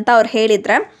ಎತ್ತಿಡಿ ಅಂತ ಅವ್ರು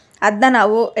ಹೇಳಿದರೆ ಅದನ್ನ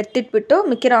ನಾವು ಎತ್ತಿಟ್ಬಿಟ್ಟು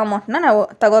ಮಿಕ್ಕಿರೋ ಅಮೌಂಟ್ನ ನಾವು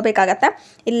ತಗೋಬೇಕಾಗತ್ತೆ.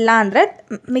 ಇಲ್ಲ ಅಂದರೆ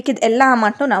ಮಿಕ್ಕಿದ ಎಲ್ಲ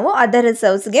ಅಮೌಂಟ್ನು ನಾವು ಅದರ್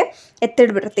ರಿಸರ್ವ್ಸ್ಗೆ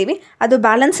ಎತ್ತಿಡ್ಬಿಡ್ತೀವಿ. ಅದು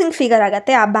ಬ್ಯಾಲೆನ್ಸಿಂಗ್ ಫಿಗರ್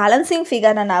ಆಗುತ್ತೆ. ಆ ಬ್ಯಾಲೆನ್ಸಿಂಗ್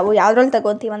ಫಿಗರ್ನ ನಾವು ಯಾವುದ್ರಲ್ಲಿ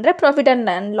ತಗೊತೀವಿ ಅಂದರೆ ಪ್ರಾಫಿಟ್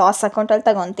ಆ್ಯಂಡ್ ಲಾಸ್ ಅಕೌಂಟಲ್ಲಿ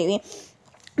ತಗೊತೀವಿ.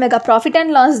 ಇವಾಗ ಪ್ರಾಫಿಟ್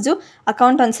ಆ್ಯಂಡ್ ಲಾಸ್ದು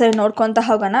ಅಕೌಂಟ್ ಒಂದ್ಸರಿ ನೋಡ್ಕೊತ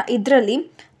ಹೋಗೋಣ. ಇದರಲ್ಲಿ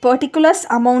ಪರ್ಟಿಕ್ಯುಲರ್ಸ್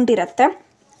ಅಮೌಂಟ್ ಇರುತ್ತೆ.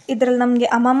 ಇದರಲ್ಲಿ ನಮಗೆ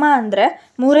ಅಮ್ಮಮ್ಮ ಅಂದರೆ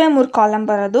 3 ಕಾಲಮ್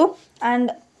ಬರೋದು. ಆ್ಯಂಡ್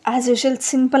ಆ್ಯಸ್ ಯೂಶುವಲ್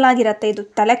ಸಿಂಪಲ್ ಆಗಿರುತ್ತೆ, ಇದು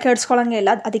ತಲೆ ಕೆಡಿಸ್ಕೊಳ್ಳೋಂಗೆ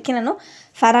ಇಲ್ಲ. ಅದಕ್ಕೆ ನಾನು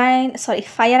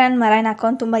ಫೈರ್ ಆ್ಯಂಡ್ ಮೆರೈನ್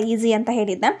ಅಕೌಂಟ್ ತುಂಬ ಈಸಿ ಅಂತ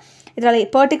ಹೇಳಿದ್ದೆ. ಇದರಲ್ಲಿ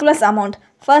ಪರ್ಟಿಕ್ಯುಲರ್ಸ್ ಅಮೌಂಟ್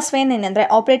ಫಸ್ಟ್ ಏನಂದರೆ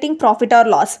ಆಪ್ರೇಟಿಂಗ್ ಪ್ರಾಫಿಟ್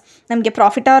ಆರ್ ಲಾಸ್. ನಮಗೆ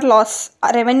ಪ್ರಾಫಿಟ್ ಆರ್ ಲಾಸ್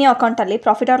ರೆವೆನ್ಯೂ ಅಕೌಂಟಲ್ಲಿ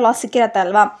ಪ್ರಾಫಿಟ್ ಆರ್ ಲಾಸ್ ಸಿಕ್ಕಿರುತ್ತೆ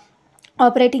ಅಲ್ವಾ,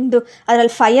 ಆಪ್ರೇಟಿಂಗ್ದು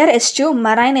ಅದರಲ್ಲಿ ಫೈರ್ ಎಷ್ಟು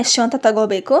ಮೆರೈನ್ ಎಷ್ಟು ಅಂತ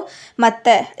ತಗೋಬೇಕು.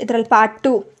 ಮತ್ತು ಇದರಲ್ಲಿ part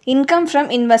 2 income from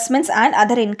investments and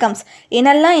other incomes,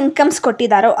 ಏನೆಲ್ಲ ಇನ್ಕಮ್ಸ್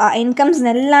ಕೊಟ್ಟಿದ್ದಾರೋ ಆ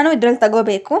ಇನ್ಕಮ್ಸ್ನೆಲ್ಲನೂ ಇದರಲ್ಲಿ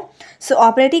ತಗೋಬೇಕು. So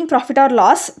operating profit or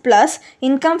loss plus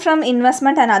income from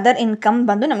investment and other income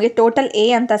ಬಂದು ನಮಗೆ ಟೋಟಲ್ ಎ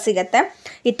ಅಂತ ಸಿಗುತ್ತೆ.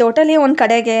 ಈ ಟೋಟಲ್ ಎ ಒಂದು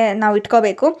ಕಡೆಗೆ ನಾವು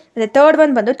ಇಟ್ಕೋಬೇಕು. ಮತ್ತು ಥರ್ಡ್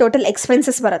ಒನ್ ಬಂದು ಟೋಟಲ್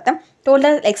ಎಕ್ಸ್ಪೆನ್ಸಸ್ ಬರುತ್ತೆ.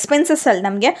 ಟೋಟಲ್ ಎಕ್ಸ್ಪೆನ್ಸಸ್ಸಲ್ಲಿ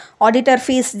ನಮಗೆ auditor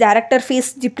fees, director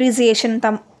fees, depreciation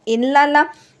ಅಂತ ಎಲ್ಲೆಲ್ಲ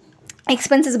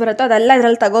ಎಕ್ಸ್ಪೆನ್ಸಸ್ ಬರುತ್ತೋ ಅದೆಲ್ಲ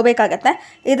ಇದರಲ್ಲಿ ತಗೋಬೇಕಾಗತ್ತೆ.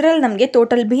 ಇದರಲ್ಲಿ ನಮಗೆ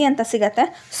ಟೋಟಲ್ ಬಿ ಅಂತ ಸಿಗುತ್ತೆ.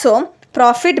 ಸೊ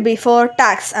ಪ್ರಾಫಿಟ್ ಬಿಫೋರ್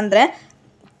ಟ್ಯಾಕ್ಸ್ ಅಂದರೆ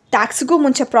ಟ್ಯಾಕ್ಸ್ಗೂ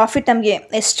ಮುಂಚೆ ಪ್ರಾಫಿಟ್ ನಮಗೆ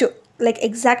ಎಷ್ಟು, ಲೈಕ್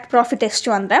ಎಕ್ಸಾಕ್ಟ್ ಪ್ರಾಫಿಟ್ ಎಷ್ಟು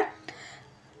ಅಂದರೆ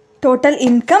total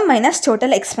income minus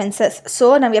total expenses. So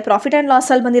ನಮಗೆ profit and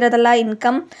ಲಾಸಲ್ಲಿ ಬಂದಿರೋದಲ್ಲ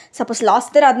income. Suppose loss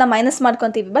ಇದ್ದರೆ ಅದನ್ನ ಮೈನಸ್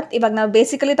ಮಾಡ್ಕೊತೀವಿ, ಬಟ್ ಇವಾಗ ನಾವು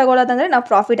ಬೇಸಿಕಲಿ ತಗೊಳ್ಳೋದಂದರೆ ನಾವು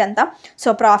ಪ್ರಾಫಿಟ್ ಅಂತ.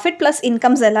 ಸೊ ಪ್ರಾಫಿಟ್ ಪ್ಲಸ್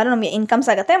ಇನ್ಕಮ್ಸ್ ಎಲ್ಲರೂ ನಮಗೆ ಇನ್ಕಮ್ಸ್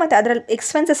ಆಗುತ್ತೆ. ಮತ್ತು ಅದರಲ್ಲಿ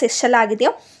ಎಕ್ಸ್ಪೆನ್ಸಸ್ ಎಷ್ಟೆಲ್ಲ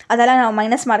ಆಗಿದೆಯೋ ಅದೆಲ್ಲ ನಾವು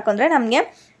ಮೈನಸ್ ಮಾಡ್ಕೊಂಡ್ರೆ ನಮಗೆ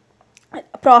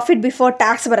ಪ್ರಾಫಿಟ್ ಬಿಫೋರ್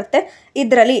ಟ್ಯಾಕ್ಸ್ ಬರುತ್ತೆ.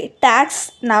 ಇದರಲ್ಲಿ ಟ್ಯಾಕ್ಸ್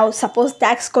ನಾವು ಸಪೋಸ್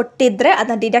ಟ್ಯಾಕ್ಸ್ ಕೊಟ್ಟಿದ್ದರೆ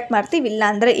ಅದನ್ನ ಡಿಡಕ್ಟ್ ಮಾಡ್ತೀವಿ, ಇಲ್ಲ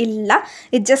ಅಂದರೆ ಇಲ್ಲ.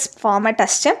 ಇದು ಜಸ್ಟ್ ಫಾರ್ಮ್ಯಾಟ್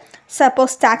ಅಷ್ಟೇ.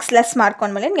 ಸಪೋಸ್ ಟ್ಯಾಕ್ಸ್ ಲೆಸ್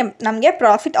ಮಾಡ್ಕೊಂಡ್ಮೇಲೆ ನಮಗೆ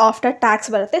ಪ್ರಾಫಿಟ್ ಆಫ್ಟರ್ ಟ್ಯಾಕ್ಸ್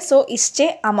ಬರುತ್ತೆ. ಸೊ ಇಷ್ಟೇ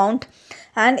ಅಮೌಂಟ್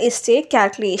ಆ್ಯಂಡ್ ಇಷ್ಟೇ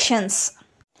ಕ್ಯಾಲ್ಕುಲೇಷನ್ಸ್.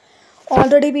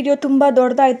 ಆಲ್ರೆಡಿ ವಿಡಿಯೋ ತುಂಬ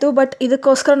ದೊಡ್ಡದಾಯಿತು, ಬಟ್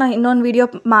ಇದಕ್ಕೋಸ್ಕರ ನಾನು ಇನ್ನೊಂದು ವಿಡಿಯೋ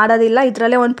ಮಾಡೋದಿಲ್ಲ.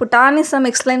 ಇದರಲ್ಲೇ ಒಂದು ಪುಟಾಣಿ ಸಮ್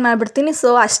ಎಕ್ಸ್ಪ್ಲೈನ್ ಮಾಡಿಬಿಡ್ತೀನಿ. ಸೊ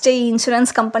ಅಷ್ಟೇ, ಈ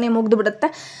ಇನ್ಶೂರೆನ್ಸ್ ಕಂಪನಿ ಮುಗಿದು ಬಿಡುತ್ತೆ.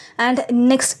 ಆ್ಯಂಡ್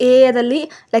ನೆಕ್ಸ್ಟ್ ಎದಲ್ಲಿ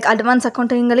ಲೈಕ್ ಅಡ್ವಾನ್ಸ್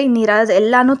ಅಕೌಂಟಿಂಗಲ್ಲಿ ನೀರಾದ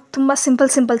ಎಲ್ಲನೂ ತುಂಬ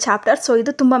ಸಿಂಪಲ್ ಚಾಪ್ಟರ್. ಸೊ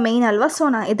ಇದು ತುಂಬ ಮೇಯ್ನ್ ಅಲ್ವಾ, ಸೊ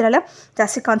ನಾನು ಇದರಲ್ಲೇ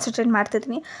ಜಾಸ್ತಿ ಕಾನ್ಸಂಟ್ರೇಟ್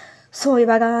ಮಾಡ್ತಿದ್ದೀನಿ. ಸೊ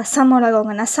ಇವಾಗ ಸಮ್ ಒಳಗೆ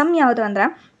ಹೋಗೋಣ. ಸಮ್ ಯಾವುದು ಅಂದರೆ,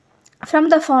 from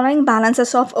the following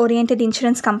balances of oriented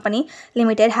insurance company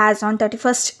limited has on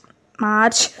 31st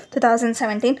March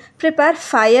 2017 prepare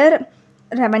fire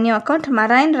revenue account,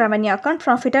 marine revenue account,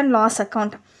 profit and loss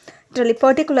account. ಇದರಲ್ಲಿ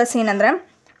ಪರ್ಟಿಕ್ಯುಲರ್ಸ್ ಏನಂದರೆ,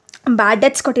 ಬ್ಯಾಡ್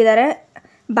ಡೆಟ್ಸ್ ಕೊಟ್ಟಿದ್ದಾರೆ.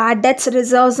 ಬ್ಯಾಡ್ debts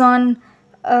reserves on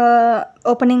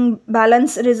opening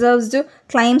balance, ರಿಸರ್ವ್ಸ್ದು,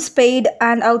 claims paid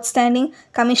and outstanding,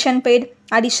 commission paid,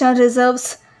 additional reserves,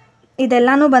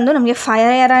 ಇದೆಲ್ಲನೂ ಬಂದು ನಮಗೆ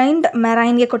fire and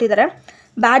ಮೆರೈನ್ಗೆ ಕೊಟ್ಟಿದ್ದಾರೆ.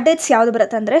 ಬ್ಯಾಡ್ debts ಯಾವುದು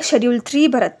ಬರುತ್ತೆ ಅಂದರೆ ಶೆಡ್ಯೂಲ್ 3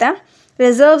 ಬರುತ್ತೆ,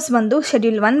 ರಿಸರ್ವ್ಸ್ ಬಂದು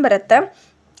ಶೆಡ್ಯೂಲ್ 1 ಬರುತ್ತೆ,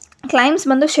 ಕ್ಲೈಮ್ಸ್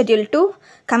ಬಂದು ಶೆಡ್ಯೂಲ್ 2,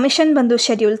 ಕಮಿಷನ್ ಬಂದು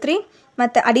ಶೆಡ್ಯೂಲ್ 3,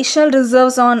 ಮತ್ತು additional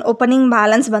reserves on opening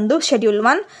balance ಬಂದು ಶೆಡ್ಯೂಲ್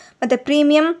 1, ಮತ್ತು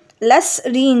ಪ್ರೀಮಿಯಮ್ ಲೆಸ್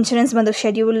ರೀಇನ್ಶೂರೆನ್ಸ್ ಬಂದು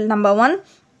schedule number 1,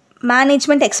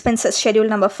 management expenses schedule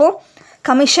number 4,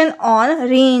 commission on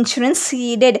reinsurance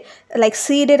seeded, like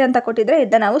seeded ಅಂತ ಕೊಟ್ಟಿದ್ರೆ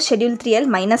ಇದನ್ನು ನಾವು ಶೆಡ್ಯೂಲ್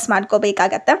 3 ಮೈನಸ್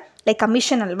ಮಾಡ್ಕೋಬೇಕಾಗತ್ತೆ. ಲೈಕ್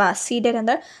ಕಮಿಷನ್ ಅಲ್ವಾ, ಸೀಡೆಡ್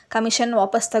ಅಂದರೆ ಕಮಿಷನ್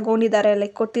ವಾಪಸ್ ತಗೊಂಡಿದ್ದಾರೆ,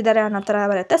 ಲೈಕ್ ಕೊಟ್ಟಿದ್ದಾರೆ ಅನ್ನೋ ಥರ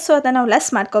ಬರುತ್ತೆ. ಸೊ ಅದನ್ನು ನಾವು ಲೆಸ್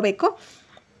ಮಾಡ್ಕೋಬೇಕು.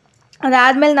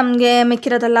 ಅದಾದಮೇಲೆ ನಮಗೆ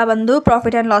ಮಿಕ್ಕಿರೋದೆಲ್ಲ ಬಂದು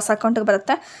ಪ್ರಾಫಿಟ್ ಆ್ಯಂಡ್ ಲಾಸ್ ಅಕೌಂಟಿಗೆ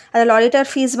ಬರುತ್ತೆ. ಅದರಲ್ಲಿ ಆಡಿಟರ್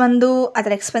ಫೀಸ್ ಬಂದು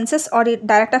other expenses,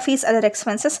 director fees other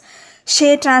expenses,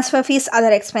 share transfer fees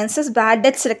other expenses, bad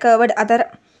debts recovered other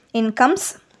incomes,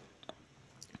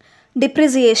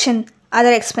 depreciation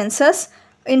other expenses,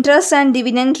 interest and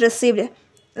dividend received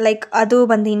like ಅದು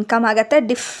ಬಂದು ಇನ್ಕಮ್ ಆಗುತ್ತೆ.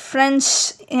 Difference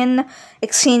in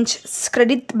exchange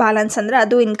credit balance ಅಂದರೆ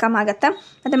ಅದು income ಆಗುತ್ತೆ.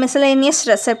 ಮತ್ತು miscellaneous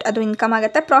ರೆಸೆಪ್ಟ್ ಅದು income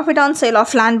ಆಗುತ್ತೆ. Profit on sale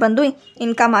of land ಬಂದು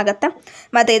ಇನ್ಕಮ್ ಆಗುತ್ತೆ.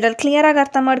 ಮತ್ತು ಇದರಲ್ಲಿ ಕ್ಲಿಯರಾಗಿ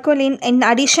ಅರ್ಥ ಮಾಡ್ಕೊಳ್ಳಿ, in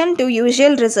addition to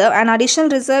usual reserve and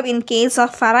additional reserve in case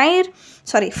of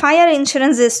fire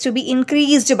insurance is to B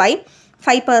increased by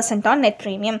 5% on net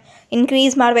premium.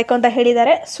 Increase ಮಾಡಬೇಕು ಅಂತ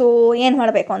ಹೇಳಿದ್ದಾರೆ. ಸೊ ಏನು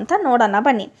ಮಾಡಬೇಕು ಅಂತ ನೋಡೋಣ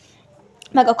ಬನ್ನಿ.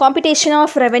 ಇವಾಗ computation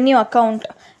of revenue account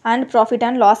and profit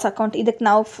and loss account, ಇದಕ್ಕೆ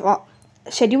ನಾವು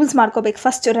ಶೆಡ್ಯೂಲ್ಸ್ ಮಾಡ್ಕೋಬೇಕು.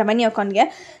 ಫಸ್ಟ್ ರೆವೆನ್ಯೂ ಅಕೌಂಟ್ಗೆ,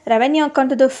 ರೆವೆನ್ಯೂ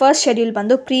ಅಕೌಂಟದು ಫಸ್ಟ್ ಶೆಡ್ಯೂಲ್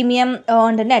ಬಂದು ಪ್ರೀಮಿಯಮ್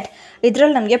ಆ್ಯಂಡ್ ನೆಟ್.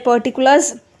 ಇದರಲ್ಲಿ ನಮಗೆ ಪರ್ಟಿಕ್ಯುಲರ್ಸ್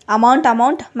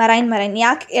ಅಮೌಂಟ್ ಮರೈನ್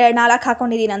ಯಾಕೆ 4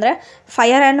 ಹಾಕ್ಕೊಂಡಿದ್ದೀನಿ ಅಂದರೆ,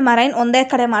 ಫೈರ್ ಆ್ಯಂಡ್ ಮರೈನ್ ಒಂದೇ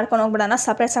ಕಡೆ ಮಾಡ್ಕೊಂಡು ಹೋಗ್ಬಿಡೋಣ.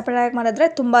 ಸಪ್ರೇಟಾಗಿ ಮಾಡಿದ್ರೆ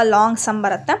ತುಂಬ ಲಾಂಗ್ ಸಮ್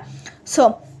ಬರುತ್ತೆ. ಸೊ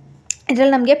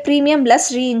ಇದರಲ್ಲಿ ನಮಗೆ ಪ್ರೀಮಿಯಮ್ ಲೆಸ್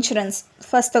ರೀಇನ್ಶೂರೆನ್ಸ್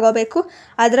ಫಸ್ಟ್ ತೊಗೋಬೇಕು.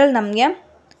 ಅದರಲ್ಲಿ ನಮಗೆ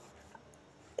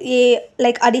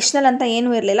ಲೈಕ್ ಅಡಿಷ್ನಲ್ ಅಂತ ಏನೂ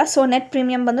ಇರಲಿಲ್ಲ. ಸೊ ನೆಟ್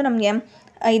ಪ್ರೀಮಿಯಮ್ ಬಂದು ನಮಗೆ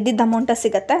ಇದ್ದಿದ್ದ ಅಮೌಂಟ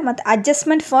ಸಿಗುತ್ತೆ. ಮತ್ತು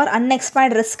ಅಡ್ಜಸ್ಟ್ಮೆಂಟ್ ಫಾರ್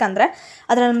ಅನ್ಎಕ್ಸ್ಪೈರ್ಡ್ ರಿಸ್ಕ್ ಅಂದರೆ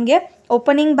ಅದರಲ್ಲಿ ನಮಗೆ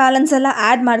ಓಪನಿಂಗ್ ಬ್ಯಾಲೆನ್ಸ್ ಎಲ್ಲ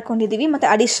ಆ್ಯಡ್ ಮಾಡ್ಕೊಂಡಿದ್ದೀವಿ, ಮತ್ತು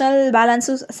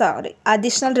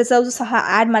ಅಡಿಷ್ನಲ್ ರಿಸರ್ವ್ಸು ಸಹ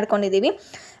ಆ್ಯಡ್ ಮಾಡ್ಕೊಂಡಿದ್ದೀವಿ.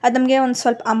 ಅದು ನಮಗೆ ಒಂದು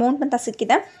ಸ್ವಲ್ಪ ಅಮೌಂಟ್ ಅಂತ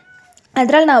ಸಿಕ್ಕಿದೆ.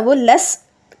 ಅದರಲ್ಲಿ ನಾವು ಲೆಸ್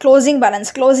ಕ್ಲೋಸಿಂಗ್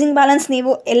ಬ್ಯಾಲೆನ್ಸ್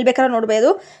ನೀವು ಎಲ್ಲಿ ಬೇಕಾದ್ರೂ ನೋಡ್ಬೋದು,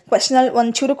 ಕ್ವೆಶ್ಚನಲ್ಲಿ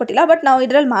ಒಂಚೂರು ಕೊಟ್ಟಿಲ್ಲ, ಬಟ್ ನಾವು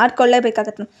ಇದರಲ್ಲಿ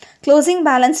ಮಾಡ್ಕೊಳ್ಳೇಬೇಕಾಗತ್ತೆ. Closing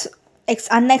balance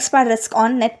unexpired risk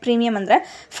on net premium ಅಂದರೆ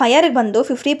ಫೈರ್ಗೆ ಬಂದು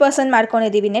 50%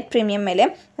 ಮಾಡ್ಕೊಂಡಿದ್ದೀವಿ ನೆಟ್ ಪ್ರೀಮಿಯಮ್ ಮೇಲೆ,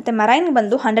 ಮತ್ತು ಮರೈನ್ಗೆ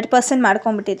ಬಂದು 100%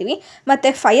 ಮಾಡ್ಕೊಂಡ್ಬಿಟ್ಟಿದ್ದೀವಿ. ಮತ್ತು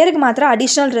ಫೈರ್ಗೆ ಮಾತ್ರ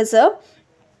ಅಡಿಷ್ನಲ್ ರಿಸರ್ವ್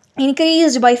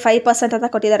ಇನ್ಕ್ರೀಸ್ಡ್ ಬೈ 5% ಅಂತ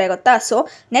ಕೊಟ್ಟಿದ್ದಾರೆ ಗೊತ್ತಾ. ಸೊ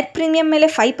ನೆಟ್ ಪ್ರೀಮಿಯಮ್ ಮೇಲೆ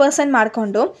 5%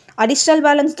 ಮಾಡಿಕೊಂಡು additional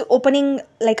ಬ್ಯಾಲೆನ್ಸ್ದು opening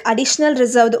like additional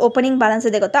ರಿಸರ್ವ್ದು opening balance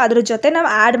ಇದೆ ಗೊತ್ತಾ, ಅದ್ರ ಜೊತೆ ನಾವು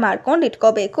ಆ್ಯಡ್ ಮಾಡ್ಕೊಂಡು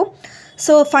ಇಟ್ಕೋಬೇಕು.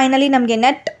 ಸೊ ಫೈನಲಿ ನಮಗೆ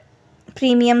ನೆಟ್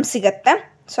ಪ್ರೀಮಿಯಮ್ ಸಿಗುತ್ತೆ.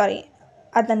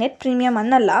 ಅದನ್ನ ನೆಟ್ ಪ್ರೀಮಿಯಮ್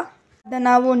ಅನ್ನಲ್ಲ, ಅದನ್ನು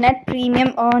ನಾವು ನೆಟ್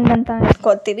ಪ್ರೀಮಿಯಮ್ ಅರ್ನ್ ಅಂತ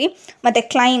ಇಟ್ಕೋತೀವಿ. ಮತ್ತು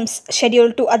ಕ್ಲೈಮ್ಸ್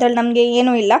ಶೆಡ್ಯೂಲ್ 2, ಅದರಲ್ಲಿ ನಮಗೆ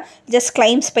ಏನೂ ಇಲ್ಲ, ಜಸ್ಟ್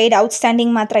ಕ್ಲೈಮ್ಸ್ ಪೇಯ್ಡ್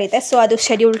ಔಟ್ಸ್ಟ್ಯಾಂಡಿಂಗ್ ಮಾತ್ರ ಇದೆ. ಸೊ ಅದು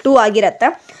ಶೆಡ್ಯೂಲ್ 2 ಆಗಿರುತ್ತೆ.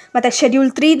 ಮತ್ತು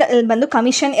ಶೆಡ್ಯೂಲ್ 3 ಬಂದು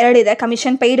ಕಮಿಷನ್ 2 ಇದೆ,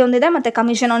 ಕಮಿಷನ್ ಪೇಯ್ಡ್ ಒಂದಿದೆ, ಮತ್ತು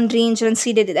ಕಮಿಷನ್ ಆನ್ ರೀಇನ್ಶೂರೆನ್ಸ್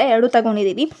ಸೀಡೆಡ್ ಇದೆ, 2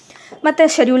 ತಗೊಂಡಿದ್ದೀವಿ. ಮತ್ತು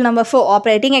ಶೆಡ್ಯೂಲ್ ನಂಬರ್ 4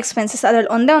 ಆಪರೇಟಿಂಗ್ ಎಕ್ಸ್ಪೆನ್ಸಸ್,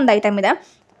 ಅದರಲ್ಲಿ ಒಂದೇ ಒಂದು ಐಟಮ್ ಇದೆ.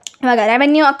 ಇವಾಗ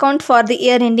revenue account for the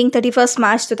year ending 31st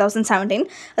March 2017,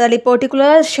 ಅದರಲ್ಲಿ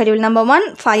particular schedule number 1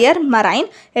 fire marine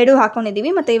 2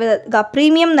 ಹಾಕ್ಕೊಂಡಿದ್ದೀವಿ. ಮತ್ತು ಇವಾಗ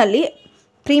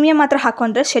ಪ್ರೀಮಿಯಮ್ ಮಾತ್ರ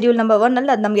ಹಾಕ್ಕೊಂಡ್ರೆ ಶೆಡ್ಯೂಲ್ ನಂಬರ್ 1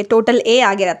 ಅದು ನಮಗೆ ಟೋಟಲ್ ಎ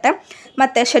ಆಗಿರುತ್ತೆ.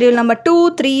 ಮತ್ತು schedule number 2,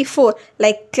 3, 4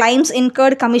 like claims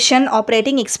incurred commission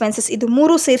operating expenses, ಇದು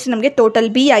 3 ಸೇರಿಸಿ ನಮಗೆ ಟೋಟಲ್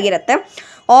ಬಿ ಆಗಿರುತ್ತೆ.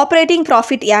 ಆಪರೇಟಿಂಗ್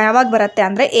ಪ್ರಾಫಿಟ್ ಯಾವಾಗ ಬರುತ್ತೆ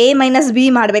ಅಂದರೆ A - B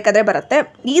ಮಾಡಬೇಕಾದ್ರೆ ಬರುತ್ತೆ.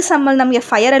 ಈ ಸಮ್ಮಲ್ಲಿ ನಮಗೆ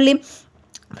ಫೈರಲ್ಲಿ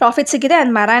ಪ್ರಾಫಿಟ್ ಸಿಕ್ಕಿದೆ,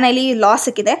 ಆ್ಯಂಡ್ ಮರೈನಲ್ಲಿ ಲಾಸ್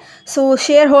ಸಿಕ್ಕಿದೆ. ಸೊ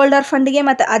ಶೇರ್ ಹೋಲ್ಡರ್ ಫಂಡಿಗೆ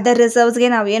ಮತ್ತು ಅದರ್ ರಿಸರ್ವ್ಸ್ಗೆ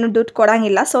ನಾವು ಏನು ದುಡ್ಡು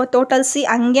ಕೊಡೋಂಗಿಲ್ಲ. ಸೊ ಟೋಟಲ್ ಸಿ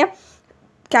ಹಂಗೆ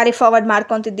carry forward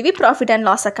ಮಾಡ್ಕೊತಿದ್ದೀವಿ profit and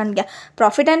loss ಅಕೌಂಟ್ಗೆ.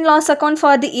 Profit and loss account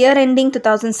for the year ending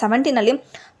 2017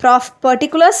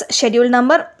 particulars schedule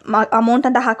number amount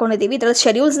ಅಂತ ಹಾಕ್ಕೊಂಡಿದ್ದೀವಿ. ಇದರಲ್ಲಿ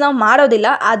ಶೆಡ್ಯೂಲ್ಸ್ ನಾವು ಮಾಡೋದಿಲ್ಲ,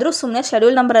 ಆದರೂ ಸುಮ್ಮನೆ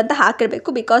ಶೆಡ್ಯೂಲ್ ನಂಬರ್ ಅಂತ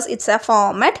ಹಾಕಿರಬೇಕು, ಬಿಕಾಸ್ ಇಟ್ಸ್ ಅ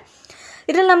ಫಾರ್ಮ್ಯಾಟ್.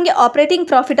 ಇದರಲ್ಲಿ ನಮಗೆ ಆಪ್ರೇಟಿಂಗ್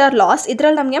ಪ್ರಾಫಿಟ್ ಆರ್ ಲಾಸ್,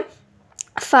 ಇದರಲ್ಲಿ ನಮಗೆ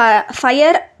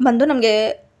ಫೈರ್ ಬಂದು ನಮಗೆ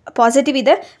ಪಾಸಿಟಿವ್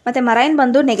ಇದೆ ಮತ್ತು ಮರೈನ್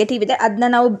ಬಂದು ನೆಗೆಟಿವ್ ಇದೆ. ಅದನ್ನ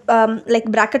ನಾವು ಲೈಕ್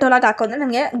ಬ್ರ್ಯಾಕೆಟ್ ಒಳಗೆ ಹಾಕೊಂಡ್ರೆ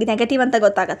ನಮಗೆ ನೆಗೆಟಿವ್ ಅಂತ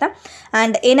ಗೊತ್ತಾಗುತ್ತೆ.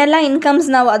 ಆ್ಯಂಡ್ ಏನೆಲ್ಲ ಇನ್ಕಮ್ಸ್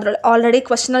ನಾವು ಅದ್ರಲ್ಲಿ ಆಲ್ರೆಡಿ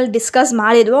ಕ್ವಶನಲ್ಲಿ ಡಿಸ್ಕಸ್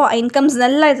ಮಾಡಿದ್ವೋ ಆ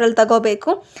ಇನ್ಕಮ್ಸ್ನೆಲ್ಲ ಇದರಲ್ಲಿ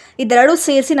ತಗೋಬೇಕು. ಇದೆರಡೂ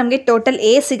ಸೇರಿಸಿ ನಮಗೆ ಟೋಟಲ್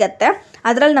ಎ ಸಿಗುತ್ತೆ.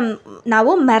 ಅದರಲ್ಲಿ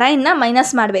ನಾವು ಮೆರೈನ್ನ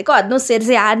ಮೈನಸ್ ಮಾಡಬೇಕು, ಅದನ್ನೂ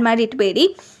ಸೇರಿಸಿ ಆ್ಯಡ್ ಮಾಡಿ ಇಟ್ಬೇಡಿ.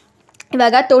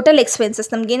 ಇವಾಗ ಟೋಟಲ್ ಎಕ್ಸ್ಪೆನ್ಸಸ್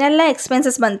ನಮಗೇನೆಲ್ಲ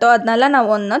ಎಕ್ಸ್ಪೆನ್ಸಸ್ ಬಂತೋ ಅದನ್ನೆಲ್ಲ ನಾವು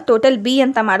ಒಂದು ಟೋಟಲ್ ಬಿ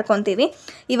ಅಂತ ಮಾಡ್ಕೊತೀವಿ.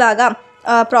 ಇವಾಗ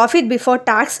ಪ್ರಾಫಿಟ್ ಬಿಫೋರ್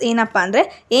ಟ್ಯಾಕ್ಸ್ ಏನಪ್ಪ ಅಂದರೆ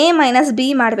ಎ ಮೈನಸ್ ಬಿ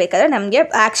ಮಾಡಬೇಕಾದ್ರೆ ನಮಗೆ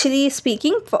ಆ್ಯಕ್ಚುಲಿ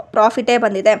ಸ್ಪೀಕಿಂಗ್ ಪ್ರಾಫಿಟೇ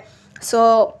ಬಂದಿದೆ. ಸೊ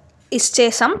ಇಷ್ಟೇ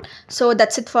some. So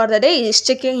that's it for the day.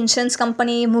 ಇಷ್ಟಕ್ಕೆ ಇನ್ಶೂರೆನ್ಸ್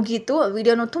ಕಂಪನಿ ಮುಗೀತು.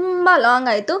 ವಿಡಿಯೋನು ತುಂಬ ಲಾಂಗ್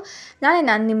ಆಯಿತು.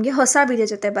 ನಾನು ನಿಮಗೆ ಹೊಸ ವಿಡಿಯೋ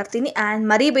ಜೊತೆ ಬರ್ತೀನಿ. ಆ್ಯಂಡ್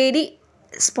ಮರಿಬೇಡಿ,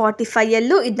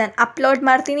 ಸ್ಪಾಟಿಫೈಯಲ್ಲೂ ಇದನ್ನು ಅಪ್ಲೋಡ್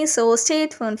ಮಾಡ್ತೀನಿ. So stay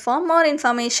tuned for more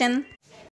information.